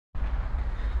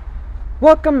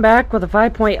Welcome back with a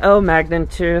 5.0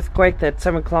 magnitude earthquake that's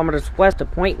 7 kilometers west of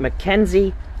Point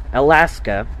MacKenzie,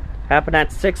 Alaska. Happened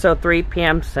at 6:03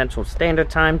 p.m. Central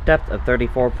Standard Time, depth of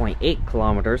 34.8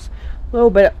 kilometers, a little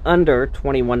bit under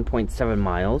 21.7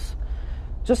 miles,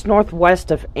 just northwest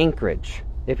of Anchorage.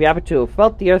 If you happen to have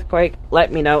felt the earthquake,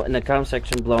 let me know in the comment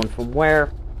section below and from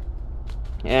where.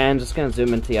 And just going to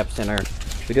zoom into the epicenter.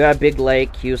 We do have Big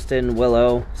Lake, Houston,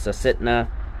 Willow, Susitna,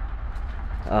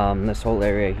 this whole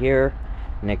area here.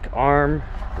 Nick Arm,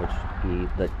 which would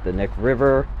be the Nick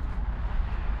River,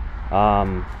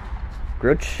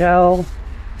 Grudshell,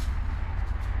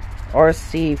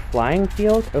 RC Flying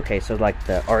Field. Okay, so like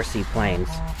the RC planes.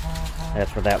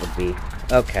 That's where that would be.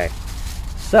 Okay,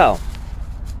 so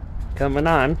coming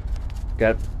on,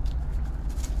 got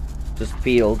just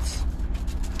fields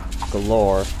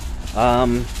galore.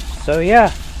 So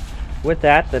yeah, with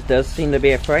that does seem to be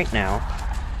it for right now.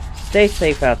 Stay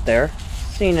safe out there.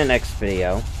 See you in the next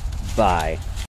video. Bye.